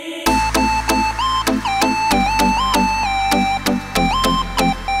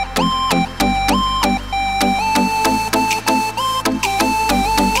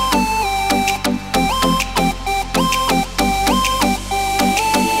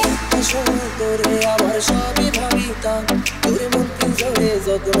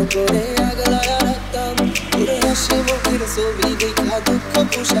যত্ন করে আগলায়া রাখতাম, তোর হাসি মুখের ছবি দেখা দুঃখ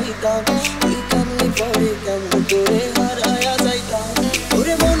পুষাইতাম, তুই কান্নি পরে কেমন করে হারায়া যাইতাম।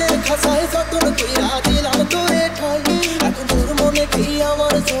 তোরে মনে খাসায় যত্ন কইরা দিলাম তোরে ঠাই, এখন তোর মনে কি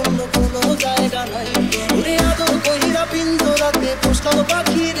আমার জন্য কোনো জায়গা নাই। তোরে আদর কইরা পিঞ্জরাতে পুষলাম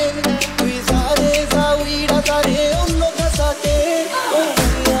পাখি রে, তুই যা রে যা উইরা যা রে অন্য খাসাতে। ও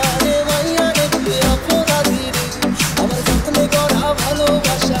মাইয়া রে মাইয়া রে তুই অপরাধী রে, আমার যত্নে গড়া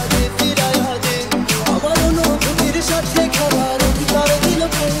ভালোবাসা দে ফিরাইয়া দে, আমার অনুভূতির সাথে খেলার অধিকার দিল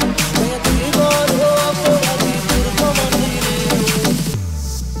কে। মাইয়া তুই বড় অপরাধী, তোর ক্ষমা নেই রে।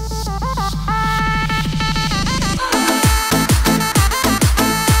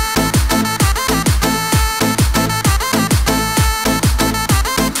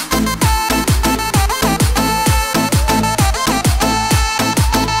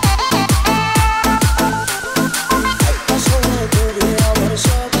 একটা সময় তোরে আমার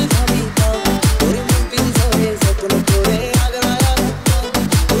সবই ভাবিতাম, তোর মন পিঞ্জরে যত্ন করে আগলায়া রাখতাম,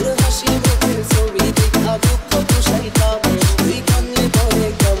 তোর হাসি মুখের ছবি দেখা দুঃখ পুষাইতাম, তুই কান্নি পরে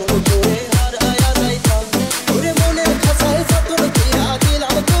কেমন করে হারায়া যাইতাম। তোরে মনে খাসায় যত্ন কইরা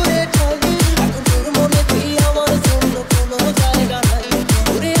দিলাম তোরে ঠাই, এখন তোর মনে কি আমার জন্য কোনো জায়গা নাই।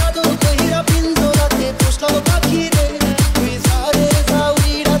 তোরে আদর কইরা পিঞ্জরাতে পুষলাম পাখি রে, তুই যা রে যা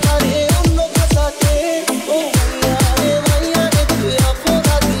উইরা যা রে অন্য খাসাতে। ও মাইয়া রে মাইয়া রে তুই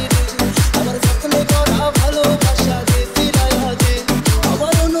অপরাধী রে, আমার যত্নে গড়া ভালোবাসা দে ফিরাইয়া দে,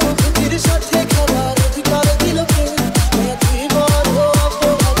 আমার অনুভূতির সাথে খেলার অধিকার দিল কে। মাইয়া তুই বড়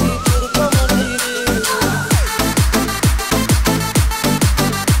অপরাধী, তোর ক্ষমা নেই রে।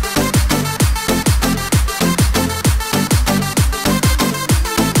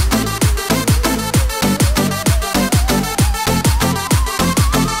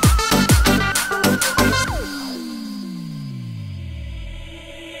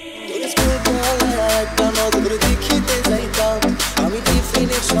 তোর স্কুল বেলায় একটা নজর দেখিতে যাইতাম, আমি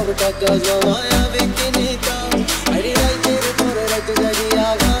টিফিনের সব টাকা জমায়া বেঁকে নিতাম, আইরে রাইতের পরে রাত জাগিয়া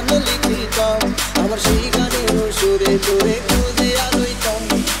গান লিখিতাম, আমার সেই গানের সুরে তোরে খুঁজিয়া লইতাম।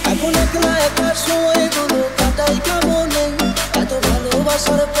 এখন একলা একা সময়গুলো কাটাই কেমনে, এত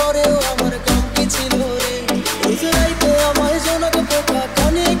ভালোবাসার পরে